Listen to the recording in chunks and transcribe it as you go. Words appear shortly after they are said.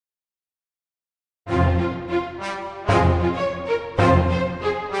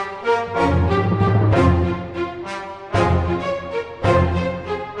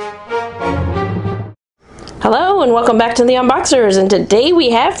Hello and welcome back to the Unboxers, and today we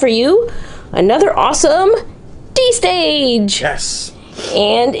have for you another awesome D-Stage! Yes!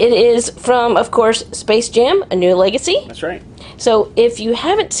 And it is from, of course, Space Jam: A New Legacy. That's right. So if you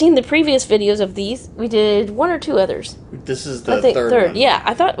haven't seen the previous videos of these, we did one or two others. This is the third one. Yeah,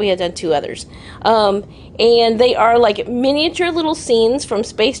 I thought we had done two others. And they are like miniature little scenes from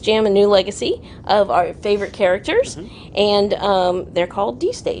Space Jam: A New Legacy of our favorite characters. And they're called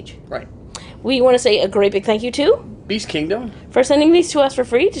D-Stage. Right. We want to say a great big thank you to Beast Kingdom for sending these to us for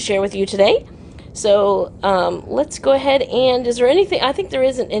free to share with you today. So let's go ahead and, is there anything, I think there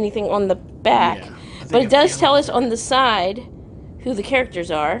isn't anything on the back, but it does tell us on the side who the characters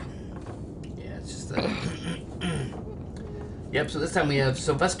are. Yeah, it's just Yep, so this time we have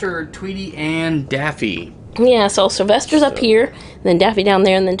Sylvester, Tweety, and Daffy. Yeah, so Sylvester's up here, and then Daffy down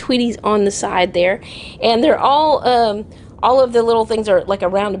there, and then Tweety's on the side there. And they're all of the little things are like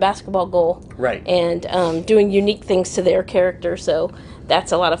around a basketball goal. Right. And doing unique things to their character, so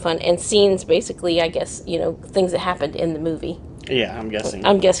that's a lot of fun. And scenes, basically, I guess, you know, things that happened in the movie. Yeah, I'm guessing.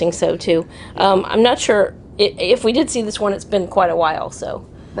 I'm guessing so, too. I'm not sure. If we did see this one, it's been quite a while, so.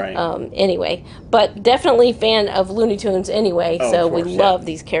 Right. Anyway, but definitely fan of Looney Tunes anyway, so we love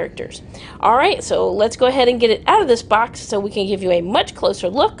these characters. All right, so let's go ahead and get it out of this box so we can give you a much closer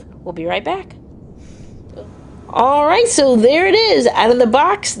look. We'll be right back. All right, so there it is, out of the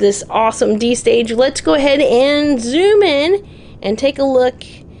box, this awesome D-Stage. Let's go ahead and zoom in and take a look.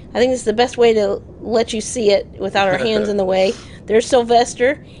 I think this is the best way to let you see it without our hands in the way. There's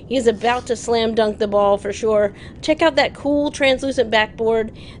Sylvester. He's about to slam dunk the ball for sure. Check out that cool translucent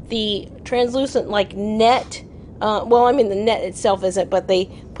backboard. The translucent, like, net. Well, I mean, the net itself isn't, but they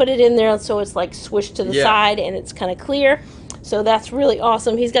put it in there so it's, like, swished to the side and it's kind of clear. So that's really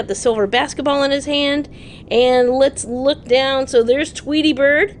awesome. He's got the silver basketball in his hand. And let's look down. So there's Tweety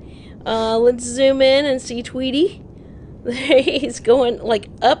Bird. Let's zoom in and see Tweety. He's going like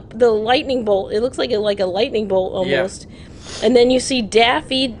up the lightning bolt. It looks like a lightning bolt almost. Yeah. And then you see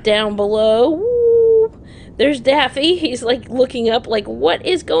Daffy down below. Woo! There's Daffy. He's like looking up like, what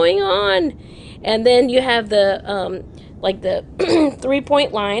is going on? And then you have the like the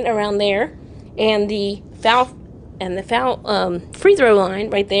 3-point line around there, and the foul free throw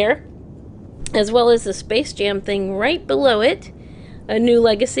line right there, as well as the Space Jam thing right below it. A New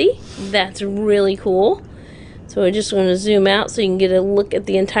Legacy. That's really cool. So I just want to zoom out so you can get a look at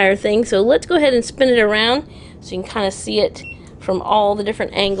the entire thing. So let's go ahead and spin it around so you can kind of see it from all the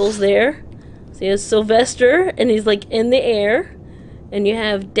different angles there. So you have Sylvester, and he's like in the air. And you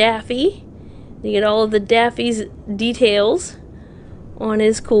have Daffy. You get all of the Daffy's details on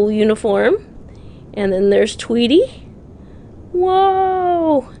his cool uniform. And then there's Tweety.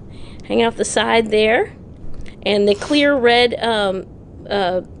 Whoa! Hanging off the side there. And the clear red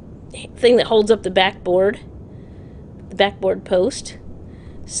thing that holds up the backboard post.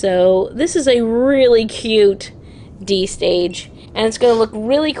 So this is a really cute D-Stage, and it's going to look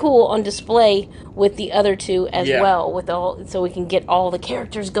really cool on display with the other two as well, with all, so we can get all the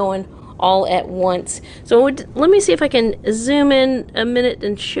characters going all at once. So let me see if I can zoom in a minute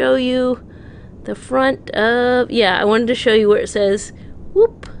and show you the front of, I wanted to show you where it says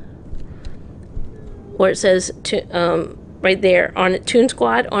where it says right there on Toon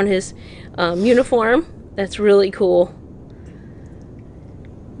Squad on his uniform. That's really cool.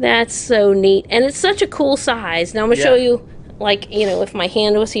 That's so neat. And it's such a cool size. Now I'm going to show you, like, you know, if my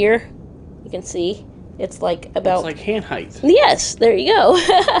hand was here, you can see it's like about... It's like hand height. Yes, there you go.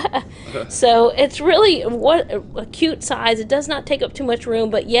 So it's really what a cute size. It does not take up too much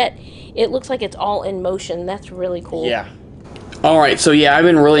room, but yet it looks like it's all in motion. That's really cool. Yeah. All right, so I've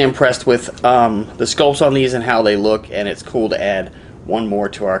been really impressed with the sculpts on these and how they look, and it's cool to add one more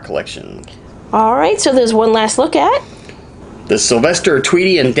to our collection. All right, so there's one last look at the Sylvester,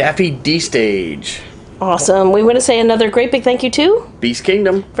 Tweety, and Daffy D-Stage. Awesome. We want to say another great big thank you to Beast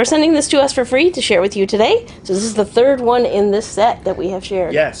Kingdom for sending this to us for free to share with you today. So this is the third one in this set that we have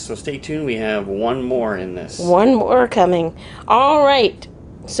shared. Yes, so stay tuned. We have one more in this. One more coming. All right.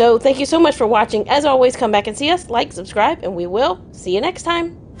 So thank you so much for watching. As always, come back and see us, like, subscribe, and we will see you next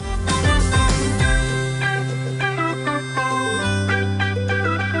time.